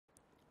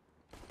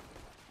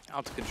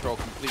Out of control,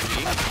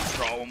 completely in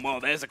control. And well,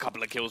 there's a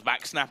couple of kills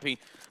back. Snappy,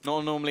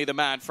 not normally the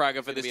mad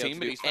fragger for this team,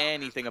 but he's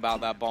anything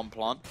about that bomb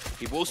plant.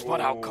 He will spot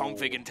out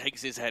Config and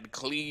takes his head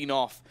clean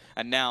off,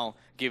 and now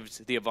gives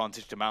the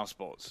advantage to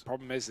Mousesports.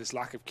 Problem is this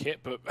lack of kit,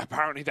 but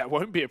apparently that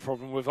won't be a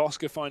problem with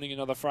Oscar finding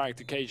another frag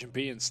to Cage and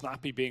P and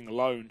Snappy being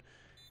alone.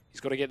 He's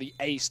got to get the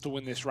ace to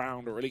win this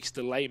round, or at least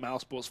delay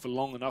Mousesports for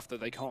long enough that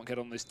they can't get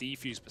on this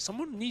defuse. But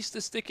someone needs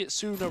to stick it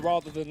sooner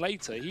rather than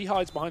later. He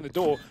hides behind the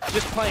door,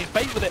 just playing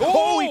bait with it.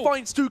 Oh, he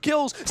finds 2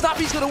 kills.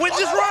 Snappy's going to win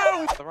this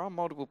round! There are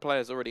multiple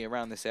players already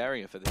around this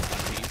area for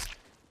this piece.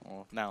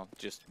 Or now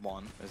just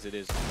one, as it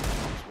is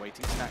Rops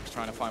waiting. Snacks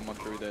trying to find one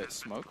through the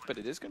smoke, but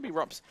it is going to be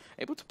Rops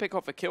able to pick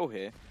off a kill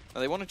here.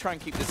 Now they want to try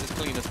and keep this as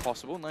clean as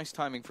possible. Nice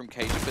timing from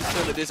Cajun, but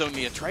still it is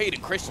only a trade,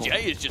 and Chris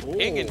J is just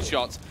pinging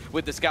shots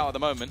with the scout at the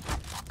moment.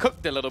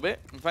 Cooked a little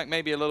bit, in fact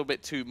maybe a little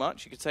bit too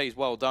much. You could say he's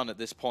well done at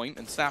this point,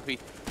 and Snappy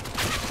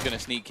is going to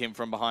sneak in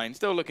from behind.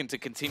 Still looking to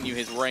continue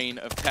his reign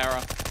of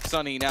terror.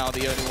 Sunny now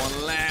the only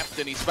one left,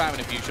 and he's spamming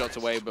a few shots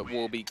away, but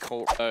will be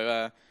caught.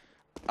 So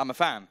I'm a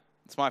fan.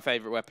 It's my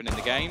favorite weapon in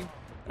the game.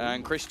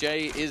 And Chris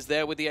J is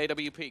there with the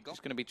AWP.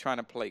 Just going to be trying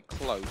to play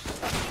close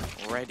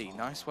already.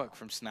 Nice work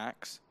from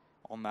Snacks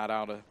on that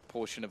outer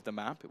portion of the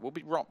map. It will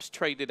be Rops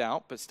traded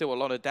out, but still a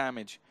lot of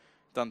damage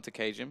done to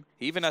Cajun.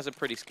 He even has a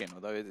pretty skin,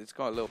 although it's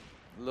got a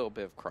little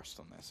bit of crust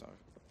on there, so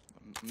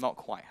I'm not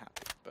quite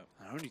happy. But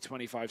only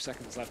 25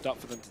 seconds left up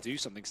for them to do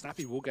something.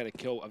 Snappy will get a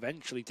kill,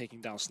 eventually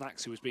taking down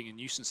Snacks, who was being a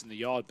nuisance in the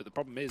yard. But the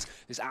problem is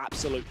this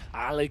absolute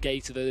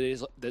alligator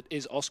that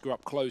is Oscar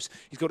up close.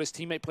 He's got his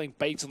teammate playing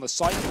bait on the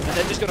site, and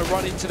they're just going to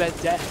run into their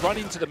death, run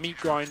into the meat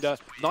grinder.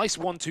 Nice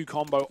 1-2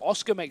 combo.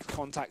 Oscar makes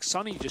contact.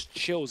 Sunny just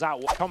chills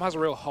out. Tom has a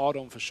real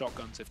hard-on for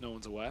shotguns, if no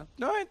one's aware.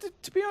 No,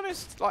 to be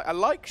honest, I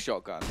like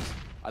shotguns.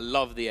 I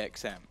love the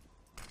XM.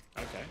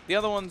 Okay. The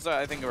other ones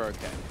I think are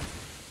okay.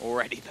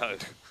 Already though.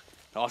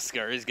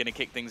 Oscar is going to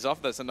kick things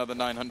off. That's another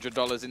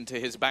 $900 into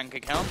his bank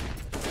account.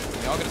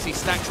 We are going to see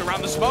Snacks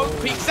around the smoke.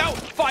 Peeks out,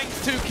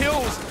 finds 2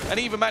 kills, and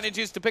even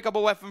manages to pick up a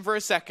weapon for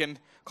a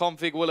second.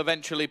 Config will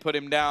eventually put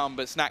him down,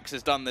 but Snacks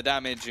has done the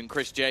damage, and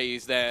Chris J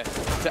is there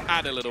to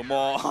add a little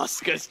more.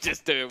 Oscar's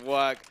just doing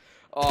work.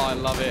 Oh, I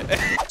love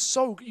it.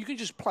 So you can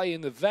just play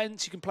in the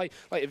vents. You can play,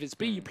 like if it's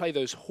B, you play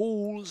those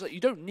halls. You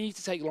don't need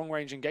to take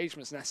long-range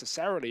engagements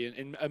necessarily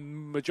in a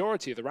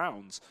majority of the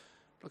rounds.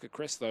 Look at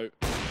Chris, though.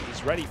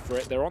 He's ready for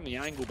it. They're on the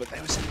angle, but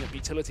they were setting up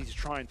utility to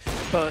try and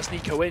burst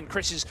Nico in.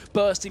 Chris is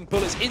bursting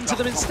bullets into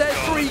them instead.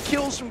 3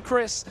 kills from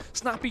Chris.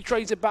 Snappy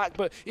trades it back,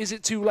 but is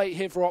it too late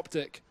here for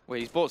Optic? Well,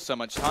 he's bought so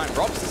much time.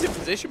 Robs is in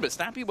position, but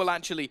Snappy will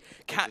actually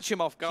catch him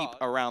off guard.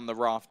 Keep around the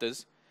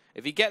rafters.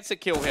 If he gets a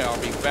kill here,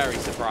 I'll be very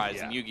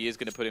surprised, and Yugi is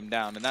going to put him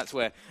down, and that's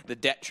where the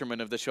detriment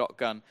of the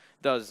shotgun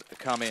does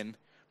come in.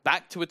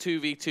 Back to a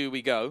 2v2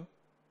 we go.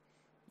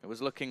 It was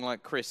looking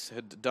like Chris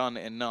had done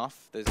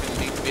enough. There's going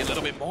to need to be a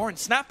little bit more. And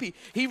Snappy,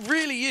 he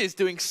really is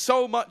doing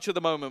so much at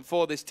the moment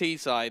for this T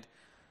side.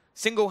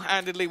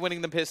 Single-handedly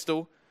winning the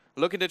pistol.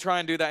 Looking to try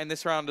and do that in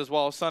this round as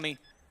well. Sunny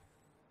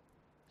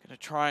going to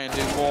try and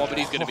do more, but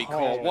he's going to be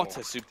caught. What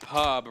a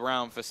superb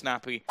round for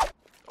Snappy.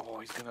 Oh,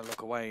 he's going to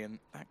look away, and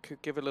that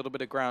could give a little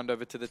bit of ground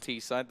over to the T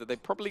side that they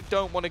probably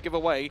don't want to give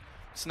away.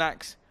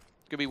 Snacks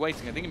going to be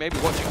waiting. I think he may be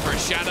watching for a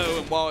shadow,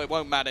 and while it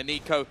won't matter,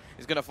 Nico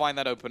is going to find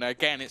that opener.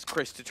 Again, it's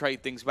Chris to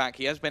trade things back.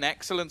 He has been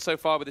excellent so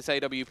far with this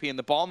AWP, and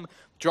the bomb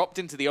dropped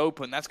into the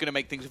open. That's going to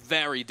make things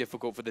very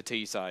difficult for the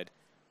T side.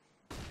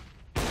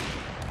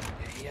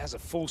 He has a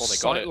full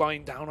sight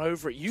line down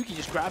over it. Yugi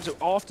just grabs it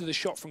after the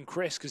shot from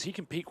Chris because he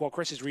can peek while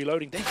Chris is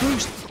reloading. They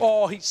boost.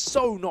 Oh, he's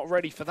so not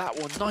ready for that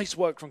one. Nice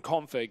work from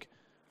Config.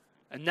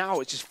 And now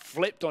it's just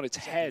flipped on its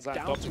head.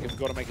 Optic have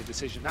got to make a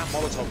decision. That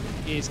Molotov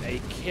is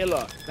a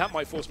killer. That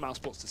might force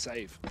Mousesports to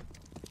save.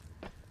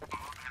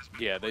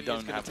 Yeah, they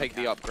don't have to take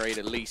the upgrade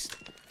at least.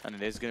 And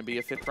it is going to be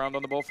a 5th round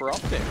on the ball for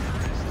Optic.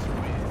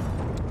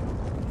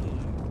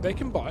 They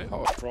can buy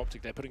for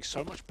Optic. They're putting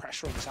so much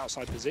pressure on this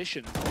outside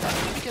position.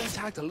 He's getting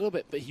tagged a little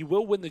bit, but he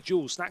will win the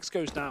duel. Snacks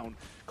goes down.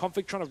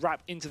 Config trying to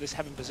wrap into this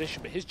heaven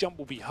position, but his jump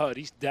will be heard.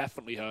 He's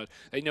definitely heard.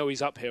 They know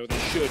he's up here, or they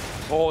should.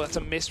 Oh, that's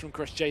a miss from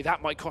Chris J.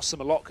 That might cost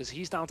him a lot because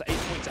he's down to 8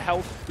 points of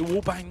health. The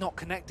wallbang not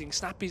connecting.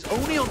 Snappy's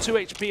only on 2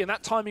 HP, and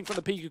that timing from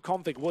the peak of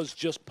Config was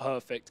just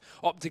perfect.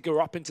 Optic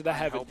are up into the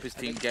heaven. Help his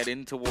team get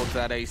in towards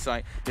that A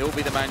site. He'll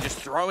be the man just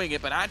throwing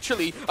it, but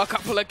actually a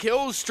couple of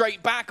kills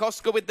straight back.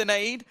 Oscar with the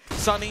nade.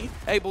 Sunny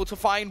able to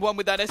find one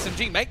with that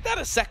SMG. Make that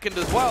a second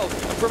as well.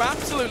 And from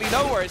absolutely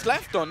nowhere, it's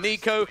left on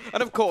Nico.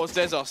 And of course,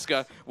 there's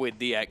Oscar with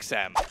the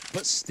XM.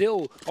 But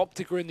still,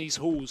 Optic are in these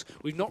halls.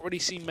 We've not really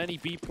seen many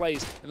B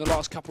plays in the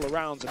last couple of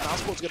rounds. And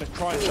Mousesports going to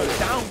try and shut it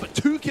down. But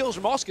 2 kills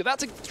from Oscar.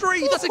 That's a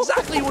 3. That's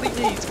exactly what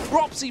he needs.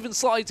 Rops even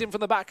slides in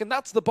from the back. And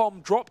that's the bomb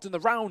dropped in the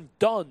round.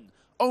 Done.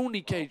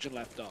 Only Cajun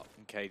left up.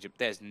 Cajun,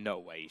 there's no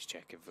way he's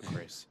checking for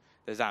Chris.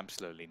 There's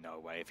absolutely no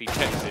way. If he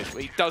checks it,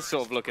 he does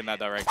sort of look in that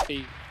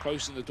direction.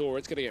 Closing the door,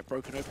 it's going to get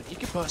broken open. He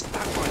can burst the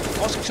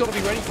backline. Oscar's got to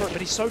be ready for it,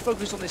 but he's so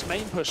focused on this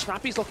main push.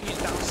 Snappy's locking it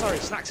down. Sorry,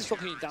 Snacks is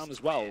locking it down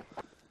as well.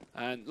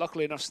 And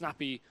luckily enough,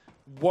 Snappy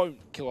won't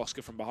kill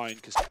Oscar from behind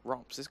because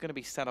Rops is going to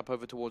be set up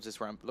over towards this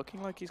ramp,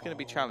 looking like he's going to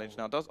be challenged.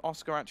 Now, does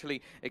Oscar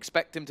actually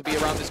expect him to be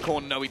around this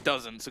corner? No, he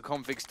doesn't. So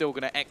Config's still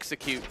going to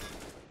execute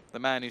the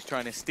man who's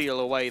trying to steal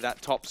away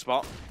that top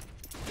spot.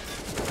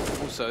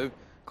 Also,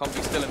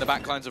 Config's still in the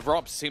backlines of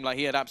Rops. It seemed like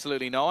he had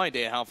absolutely no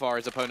idea how far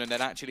his opponent had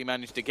actually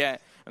managed to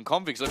get. And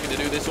Config's looking to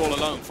do this all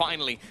alone.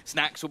 Finally,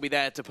 Snacks will be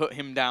there to put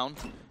him down.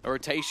 A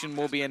rotation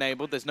will be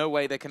enabled. There's no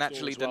way they can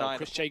actually deny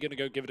Chris J going to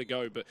go give it a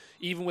go, but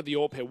even with the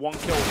AWP here, 1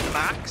 kill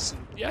max.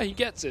 And yeah, he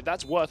gets it.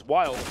 That's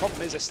worthwhile. The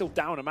problem is they're still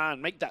down a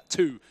man. Make that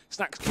 2.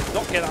 Snacks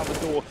cannot get out the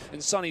door,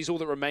 and Sunny's all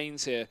that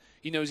remains here.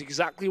 He knows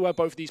exactly where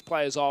both of these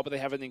players are, but they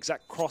have an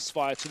exact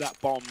crossfire to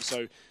that bomb.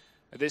 So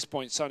at this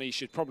point, Sunny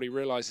should probably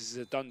realize this is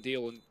a done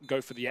deal and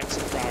go for the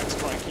exit frags,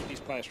 try and keep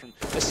these players from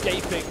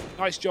escaping.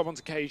 Nice job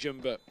onto Cajun,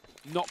 but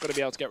not going to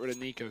be able to get rid of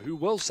Nico, who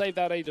will save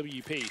that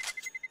AWP.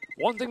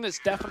 One thing that's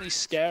definitely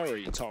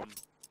scary, Tom.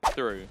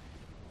 Through.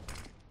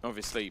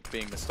 Obviously,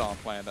 being the star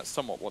player, that's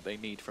somewhat what they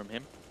need from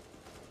him.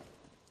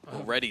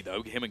 Already,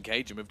 though, him and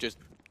Cajun have just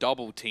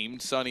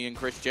double-teamed Sunny and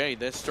Chris J.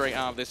 They're straight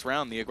out of this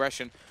round. The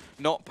aggression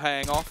not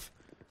paying off.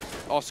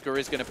 Oscar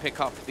is going to pick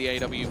up the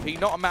AWP.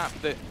 Not a map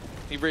that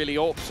he really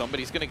AWPs on, but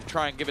he's going to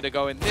try and give it a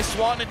go in this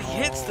one, and he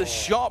hits the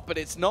shot, but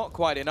it's not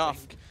quite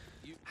enough.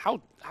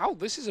 How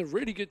this is a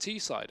really good T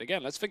side.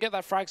 Again, let's forget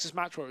that Fraxis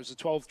match where it was a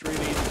 12-3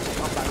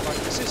 lead. Like,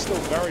 this is still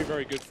very,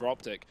 very good for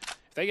Optic.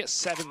 If they get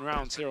 7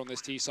 rounds here on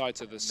this T side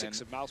to the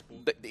 6 of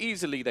Mousesports,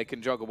 easily they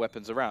can juggle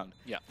weapons around.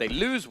 Yeah. They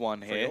lose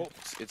one here,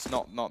 it's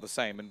not the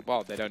same, and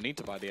well, they don't need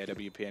to buy the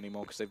AWP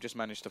anymore because they've just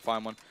managed to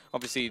find one.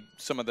 Obviously,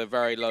 some of the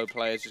very low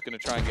players just going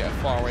to try and get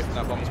as far away from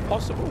that bomb as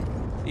possible.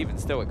 Even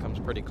still, it comes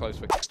pretty close.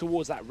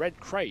 Towards that red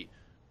crate.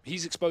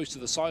 He's exposed to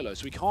the silo,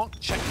 so we can't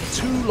check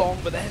for too long,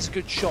 but there's a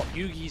good shot.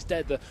 Yugi's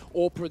dead, the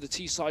AWP of the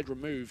T side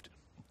removed.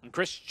 And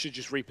Chris should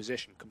just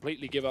reposition,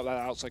 completely give up that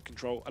outside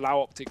control, allow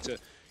Optic to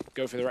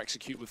go for their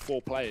execute with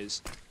 4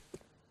 players.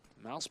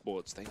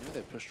 Mousesports, they know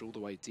they're pushed all the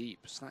way deep.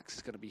 Snacks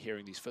is going to be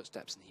hearing these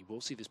footsteps, and he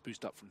will see this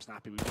boost up from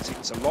Snappy. We've been seeing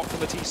this a lot from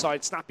the T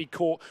side. Snappy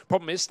caught.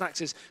 Problem is,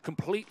 Snacks is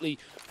completely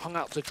hung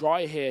out to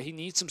dry here. He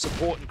needs some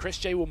support, and Chris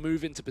J will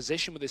move into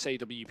position with this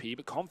AWP,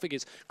 but Config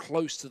is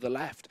close to the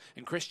left.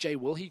 And Chris J,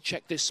 will he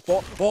check this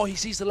spot? Oh, he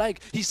sees the leg.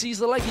 He sees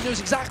the leg. He knows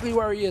exactly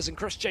where he is, and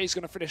Chris J is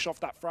going to finish off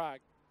that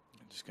frag.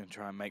 Just going to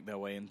try and make their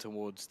way in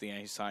towards the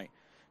A site.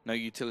 No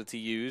utility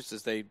used,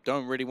 as they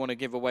don't really want to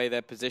give away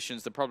their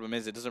positions. The problem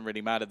is it doesn't really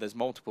matter. There's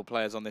multiple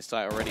players on this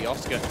site already.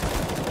 Oscar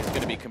is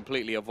going to be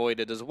completely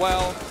avoided as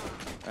well.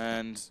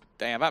 And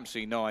they have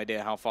absolutely no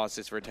idea how fast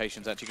this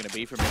rotation is actually going to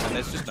be from him. And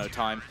there's just no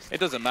time. It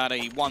doesn't matter.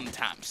 He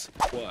one-taps.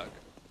 Work.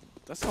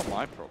 That's not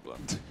my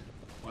problem.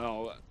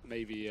 Well,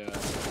 maybe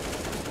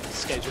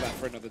schedule that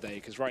for another day,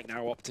 because right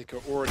now Optic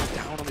are already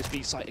down on this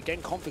B site. Again,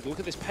 Config, look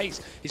at this pace.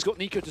 He's got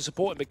Nico to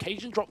support him, but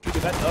Cajun dropped through the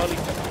vent early,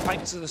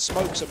 flanked to the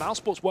smoke, so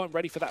Mousesports weren't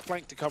ready for that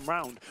flank to come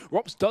round.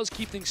 Rops does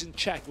keep things in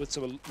check with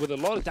a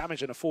lot of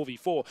damage in a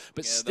 4v4,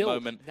 but yeah, still, at the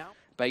moment,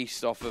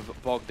 based off of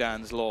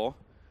Bogdan's law,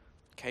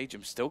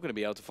 Cajun's still going to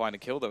be able to find a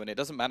kill, though, and it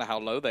doesn't matter how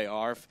low they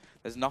are if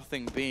there's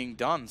nothing being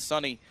done.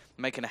 Sunny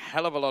making a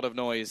hell of a lot of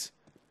noise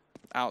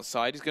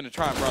outside. He's going to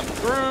try and run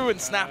through,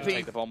 and Snappy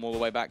take the bomb all the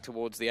way back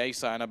towards the A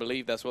side, and I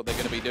believe that's what they're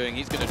going to be doing.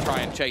 He's going to try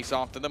and chase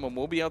after them, and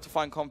we'll be able to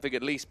find Config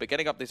at least, but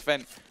getting up this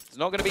vent is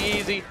not going to be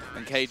easy,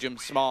 and Cajun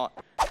smart.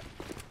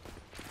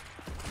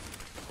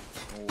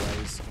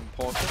 Always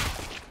important.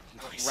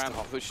 Ramp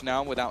push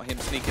now without him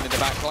sneaking in the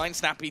back line.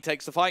 Snappy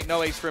takes the fight.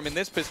 No ace for him in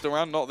this pistol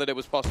round. Not that it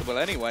was possible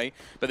anyway,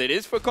 but it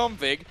is for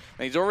Config,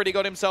 and he's already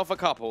got himself a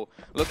couple.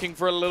 Looking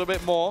for a little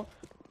bit more.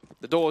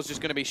 The door's just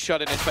going to be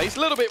shut in his face. A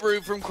little bit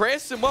rude from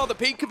Chris, and well, the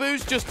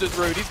peekaboo's just as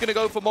rude. He's going to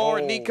go for more,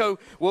 and Nico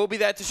will be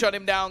there to shut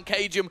him down.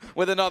 Cajun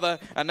with another,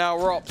 and now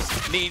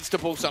Rops needs to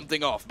pull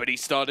something off, but he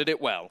started it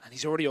well. And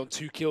he's already on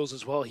 2 kills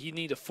as well. He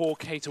needs a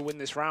 4K to win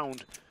this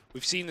round.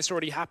 We've seen this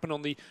already happen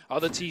on the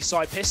other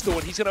T-side pistol,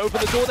 and he's going to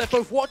open the door. They're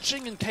both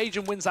watching, and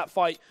Cajun wins that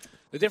fight.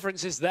 The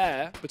difference is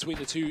there between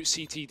the 2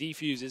 CT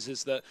defuses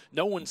is that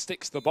no one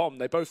sticks the bomb.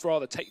 They both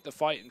rather take the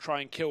fight and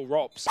try and kill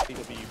Rops.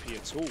 AWP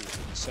at all.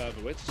 The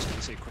server with, just going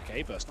to see a quick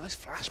A-burst. Nice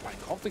flashbang.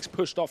 Config's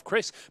pushed off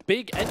Chris.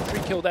 Big entry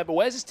kill there, but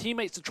where's his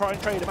teammates to try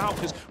and trade him out?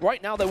 Because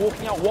right now they're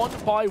walking out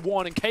 1 by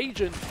 1, and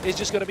Cajun is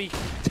just going to be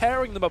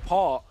tearing them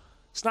apart.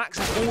 Snacks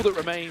is all that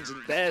remains,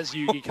 and there's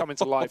Yugi coming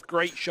to life.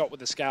 Great shot with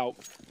the scout.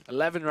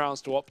 11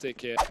 rounds to Optic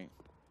here.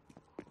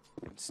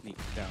 Sneak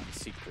down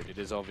secret. It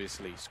is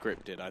obviously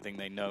scripted. I think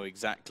they know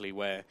exactly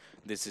where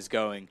this is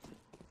going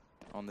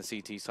on the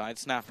CT side.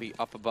 Snappy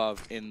up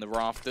above in the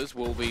rafters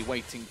will be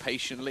waiting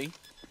patiently.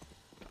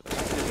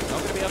 He's not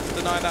going to be able to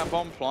deny that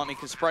bomb plant. He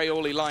can spray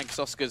all he likes.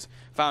 Oscar's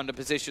found a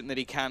position that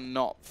he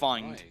cannot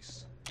find.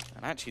 Nice.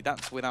 And actually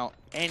that's without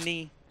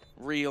any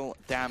real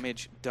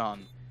damage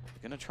done.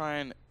 Going to try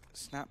and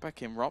snap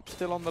back in. Rob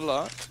still on the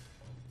lurk.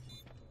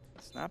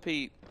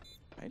 Snappy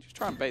May just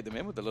try and bait them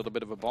in with a little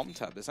bit of a bomb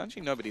tap. There's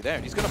actually nobody there,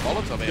 and he's going to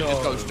Molotov it and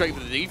just go straight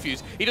for the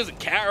defuse. He doesn't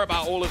care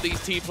about all of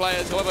these T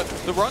players. However,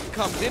 the run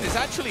comes in. It's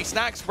actually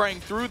Snack spraying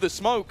through the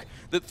smoke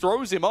that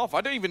throws him off. I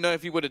don't even know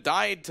if he would have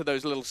died to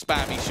those little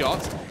spammy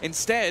shots.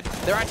 Instead,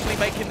 they're actually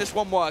making this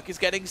one work. It's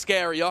getting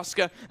scary.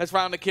 Oscar has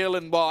found a kill,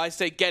 and well, I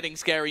say getting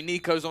scary.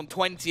 Nico's on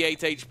 28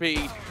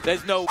 HP.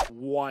 There's no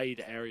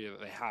wide area that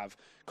they have.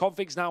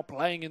 Config's now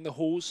playing in the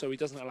halls, so he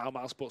doesn't allow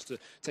Mousesports to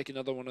take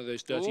another one of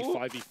those dirty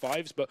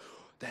 5v5s, but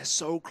they're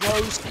so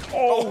close.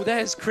 Oh,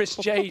 there's Chris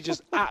J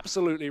just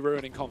absolutely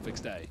ruining Config's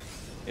day.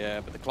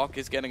 Yeah, but the clock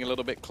is getting a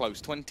little bit close.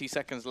 20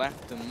 seconds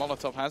left, and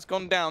Molotov has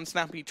gone down.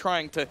 Snappy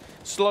trying to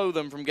slow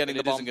them from getting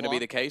the bomb. It isn't going to be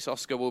the case.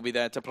 Oscar will be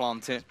there to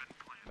plant it.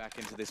 Back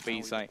into this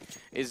B site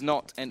is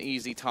not an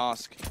easy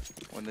task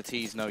when the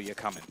T's know you're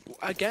coming.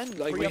 Again,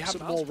 like we have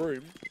some more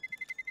room.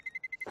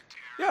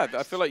 Yeah,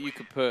 I feel like you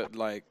could put,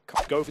 like...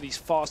 Go for these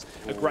fast,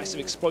 aggressive,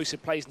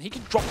 explosive plays, and he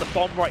can drop the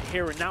bomb right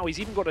here and now. He's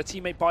even got a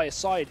teammate by his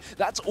side.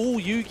 That's all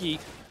Yugi,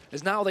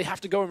 as now they have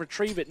to go and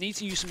retrieve it. Need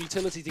to use some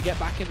utility to get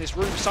back in this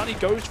room. Sunny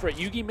goes for it.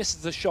 Yugi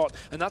misses the shot,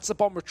 and that's the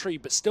bomb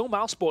retrieve. But still,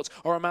 Mousesports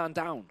are a man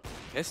down.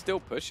 They're still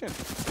pushing.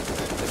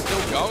 They're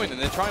still going, and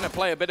they're trying to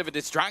play a bit of a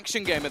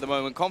distraction game at the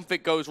moment.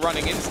 Config goes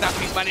running in.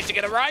 Snappy's managed to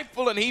get a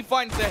rifle, and he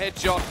finds the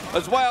headshot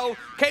as well.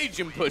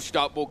 Cajun pushed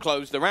up will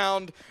close the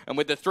round, and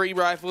with the 3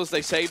 rifles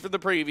they saved from the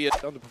previous.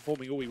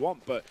 Underperforming all we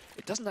want, but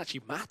it doesn't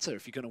actually matter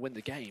if you're going to win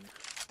the game.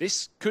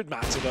 This could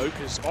matter, though,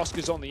 because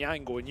Oscar's on the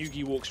angle, and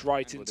Yugi walks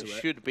right into it. There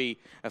should be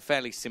a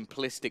fairly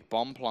simplistic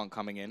bomb plant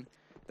coming in.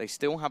 They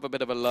still have a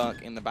bit of a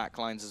lurk in the back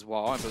lines as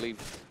well. I believe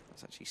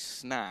it's actually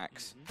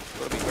Snacks.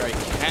 Got to be very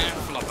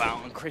careful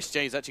about, and Chris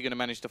J is actually going to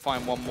manage to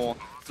find one more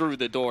through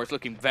the door. It's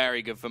looking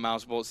very good for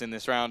Mousesports in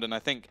this round, and I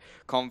think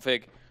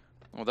Config,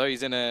 although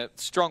he's in a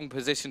strong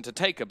position to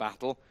take a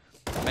battle,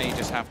 may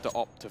just have to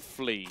opt to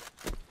flee.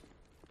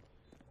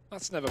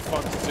 That's never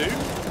fun to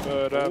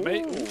do, but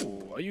mate,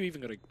 are you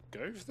even going to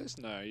go for this?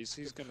 No, he's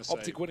going to say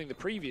Optic winning the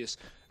previous.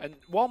 And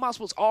while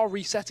Mousesports are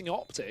resetting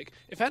Optic,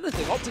 if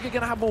anything, Optic are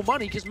going to have more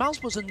money because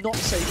Mousesports are not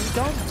saving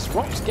guns.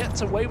 Rops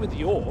gets away with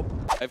the orb.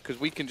 Because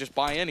we can just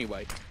buy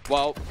anyway.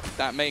 Well,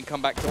 that may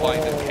come back to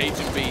bite him.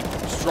 Cajun B,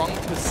 strong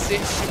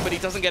position, but he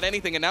doesn't get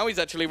anything, and now he's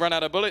actually run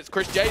out of bullets.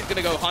 Chris J is going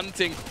to go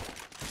hunting,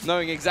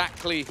 knowing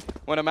exactly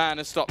when a man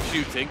has stopped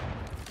shooting.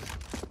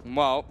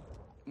 Well,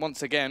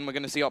 once again, we're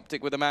going to see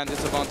Optic with a man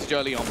disadvantage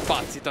early on,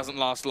 but it doesn't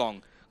last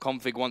long.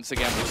 Config once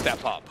again will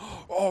step up.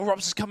 Oh,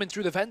 Robs is coming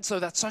through the vent, so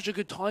that's such a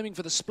good timing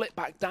for the split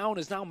back down,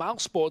 as now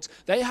Mousesports,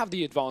 they have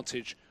the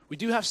advantage. We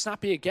do have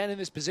Snappy again in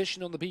this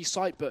position on the B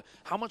site, but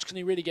how much can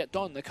he really get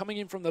done? They're coming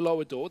in from the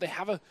lower door. They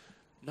have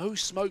no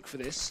smoke for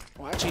this.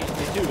 Well, actually,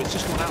 they do. It's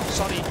just gone out.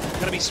 Sunny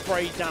going to be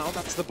sprayed down.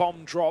 That's the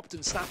bomb dropped.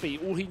 And Snappy,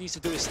 all he needs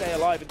to do is stay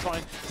alive and try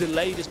and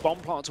delay this bomb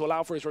plant to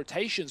allow for his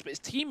rotations. But his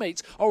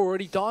teammates are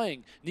already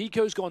dying.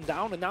 Nico's gone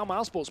down, and now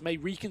Mousesports may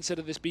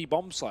reconsider this B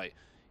bomb site.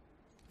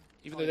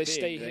 Even though they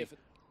stay here.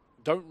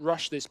 Don't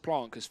rush this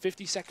plant, because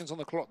 50 seconds on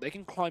the clock, they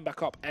can climb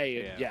back up A,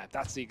 and yeah,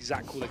 that's the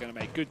exact call they're going to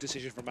make. Good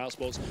decision from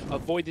Mousesports.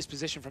 Avoid this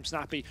position from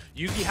Snappy.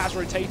 Yugi has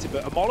rotated,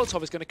 but a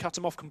Molotov is going to cut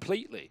him off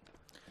completely.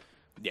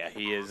 Yeah,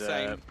 he is.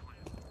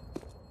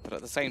 But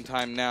at the same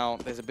time now,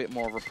 there's a bit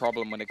more of a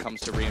problem when it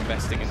comes to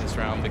reinvesting in this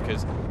round,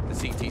 because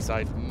the CT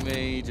side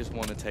may just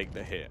want to take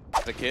the hit.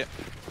 The kit.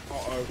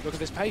 Uh-oh, look at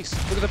this pace.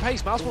 Look at the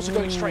pace. Mousesports are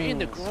going straight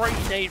in. A great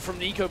nade from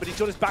Nico, but he's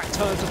got his back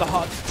turned to the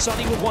hut.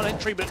 Sunny with one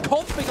entry, but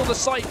Config on the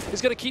site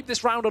is going to keep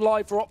this round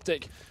alive for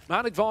Optic.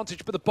 Man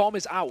advantage, but the bomb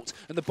is out,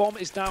 and the bomb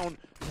is down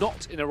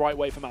not in the right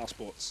way for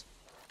Mousesports.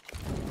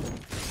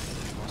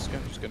 Oscar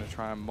is going to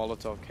try and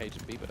Molotov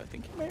Cajun B, but I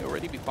think he may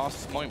already be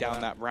past the point down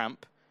that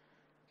ramp.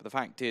 But the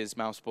fact is,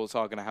 Mousesports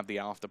are going to have the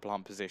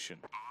after-plant position.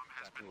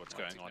 What's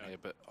going on here,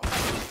 but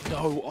oh,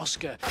 no,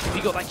 Oscar. If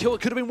he got that kill,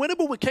 it could have been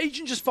winnable, but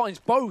Cajun just finds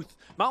both.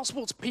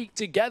 Mousesports peak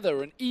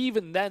together, and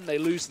even then they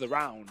lose the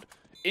round.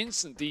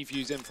 Instant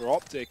defuse in for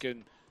Optic,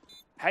 and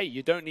hey,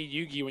 you don't need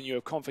Yugi when you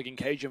have Config and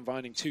Cajun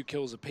finding 2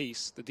 kills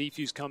apiece. The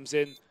defuse comes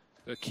in,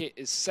 the kit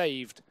is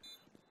saved,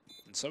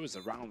 and so is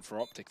the round for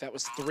Optic. That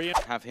was 3.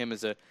 Have him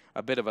as a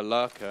bit of a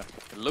lurker.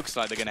 It looks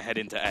like they're going to head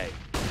into A.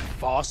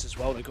 Fast as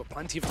well, they've got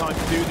plenty of time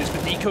to do this,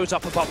 but Nico's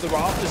up above the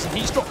rafters, and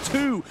he's dropped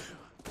 2.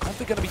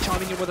 Config going to be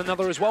chiming in with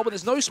another as well, but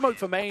there's no smoke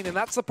for main, and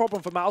that's the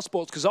problem for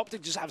Mousesports, because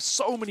Optic just have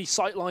so many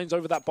sight lines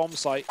over that bomb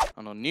site.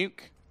 And on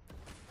Nuke,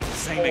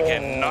 same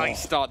again.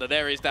 Nice start.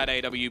 There is that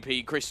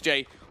AWP. Chris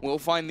J will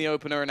find the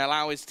opener and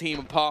allow his team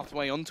a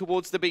pathway on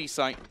towards the B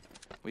site.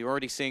 We're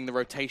already seeing the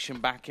rotation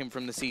back in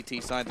from the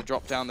CT side, the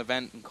drop down the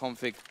vent, and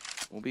Config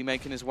will be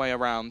making his way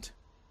around.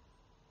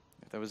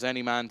 If there was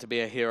any man to be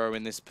a hero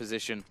in this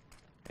position,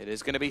 it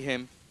is going to be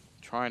him,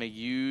 trying to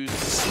use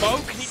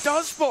smoke. He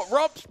does spot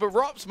Rops, but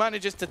Rops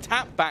manages to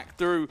tap back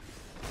through,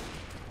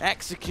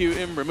 execute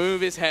him,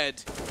 remove his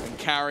head, and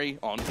carry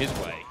on his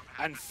way.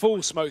 And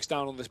full smokes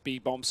down on this B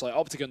bomb site.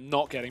 Optic are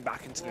not getting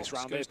back into this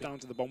round. Goes down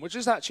to the bomb, which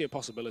is actually a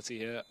possibility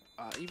here.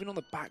 Even on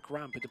the back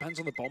ramp, it depends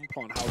on the bomb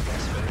plant how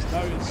aggressive it is.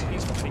 No,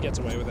 he's fine. He gets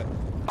away with it.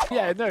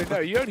 Yeah, no,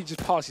 you only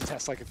just passed your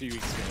test like a few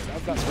weeks ago.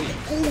 That's weird.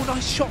 Oh,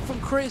 nice shot from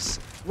Chris.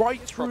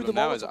 Right through the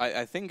now is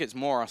I think it's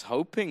more us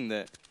hoping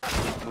that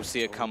we'll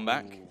see a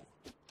comeback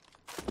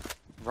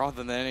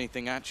rather than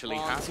anything actually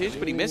happens.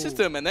 But he misses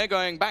them, and they're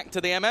going back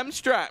to the MM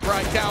strat.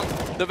 Right down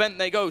the vent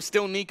they go.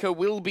 Still, Nico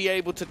will be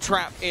able to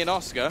trap in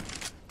Oscar.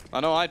 I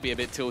know I'd be a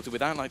bit tilted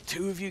with that. Like,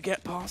 2 of you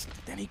get past,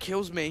 then he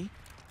kills me.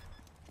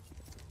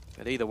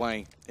 But either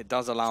way, it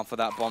does allow for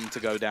that bomb to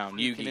go down.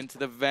 Yugi into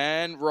the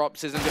vent.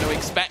 Rops isn't going to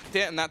expect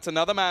it, and that's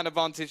another man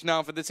advantage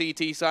now for the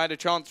CT side. A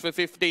chance for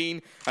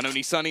 15, and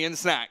only Sunny and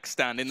Snack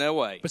stand in their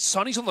way. But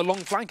Sunny's on the long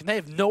flank, and they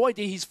have no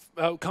idea he's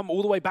come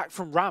all the way back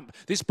from ramp.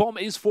 This bomb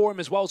is for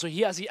him as well, so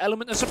he has the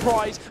element of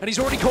surprise, and he's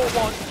already caught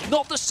one.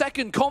 Not the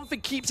second.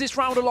 Config keeps this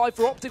round alive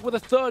for Optic with a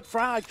 3rd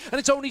frag, and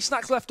it's only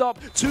Snacks left up.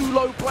 2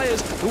 low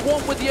players. The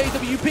one with the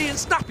AWP, and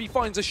Snappy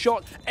finds a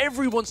shot.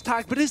 Everyone's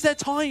tagged, but is there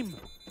time?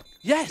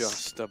 Yes.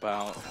 Just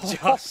about.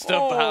 Just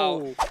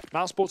about.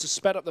 Mousesports has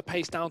sped up the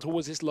pace down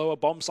towards this lower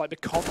bomb site,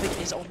 but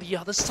Config is on the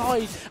other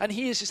side, and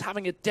he is just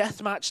having a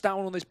death match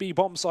down on this B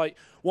bomb site.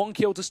 1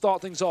 kill to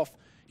start things off.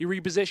 He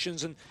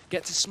repositions and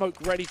gets his smoke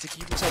ready to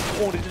keep himself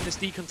cornered in this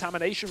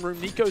decontamination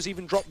room. Nico's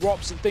even dropped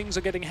Rops, and things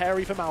are getting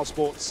hairy for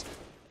Mousesports.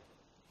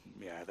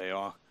 Yeah, they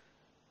are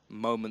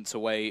moments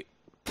away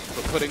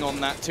for putting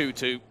on that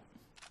 2-2.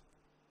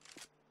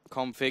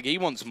 Config, he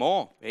wants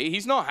more.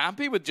 He's not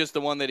happy with just the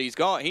one that he's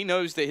got. He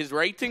knows that his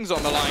rating's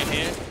on the line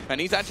here,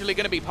 and he's actually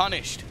going to be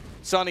punished.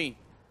 Sunny,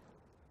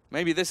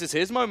 maybe this is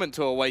his moment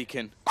to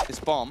awaken. This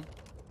bomb,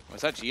 well,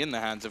 it's actually in the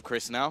hands of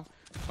Chris now.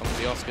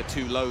 Obviously, Oscar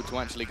too low to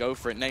actually go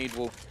for it. Nade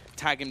will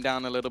tag him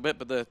down a little bit,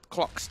 but the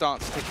clock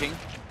starts ticking.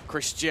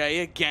 Chris J,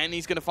 again,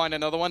 he's going to find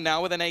another one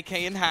now with an AK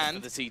in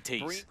hand. The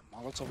CTs.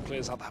 Molotov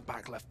clears out that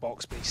back left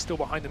box, but he's still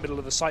behind the middle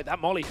of the site. That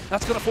molly,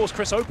 that's going to force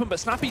Chris open, but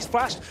Snappy's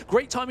flashed.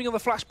 Great timing on the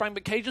flashbang,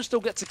 but Cajun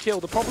still gets a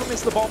kill. The problem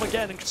is the bomb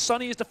again, and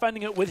Sunny is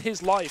defending it with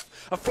his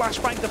life. A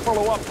flashbang to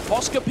follow up.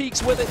 Oscar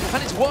peeks with it,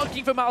 and it's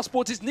working for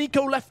Mousesports. It's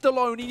Nico left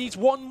alone. He needs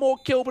 1 more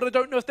kill, but I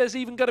don't know if there's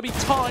even going to be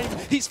time.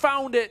 He's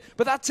found it,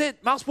 but that's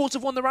it. Mousesports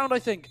have won the round, I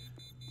think.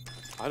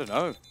 I don't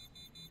know.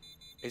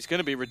 It's going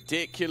to be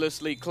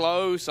ridiculously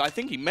close. I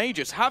think he may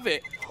just have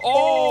it.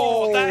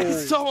 Oh, that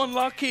is so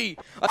unlucky.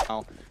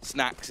 Now,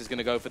 Snacks is going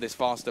to go for this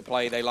faster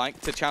play. They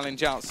like to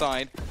challenge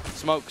outside.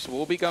 Smokes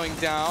will be going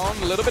down.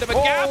 A little bit of a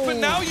gap,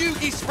 and now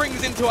Yugi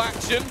springs into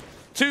action.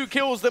 2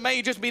 kills that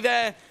may just be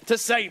there to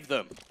save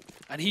them.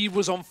 And he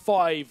was on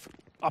 5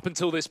 up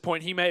until this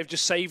point. He may have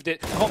just saved it.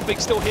 Config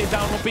still here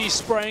down on B,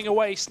 spraying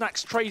away.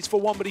 Snacks trades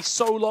for 1, but he's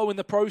so low in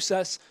the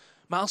process.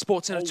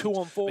 Mousesports in a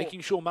 2-on-4,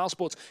 making sure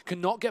Mousesports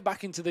cannot get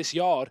back into this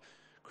yard.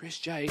 Chris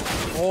J,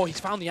 he's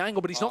found the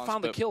angle, but he's not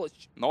found the kill.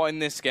 Not in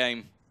this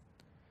game.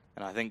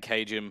 And I think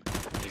Cajun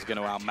is going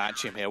to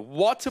outmatch him here.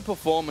 What a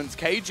performance.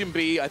 Cajun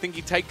B, I think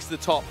he takes the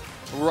top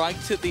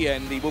right at the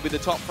end. He will be the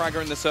top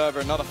fragger in the server.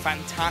 Another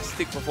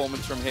fantastic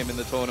performance from him in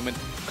the tournament.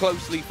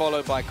 Closely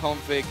followed by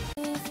Config.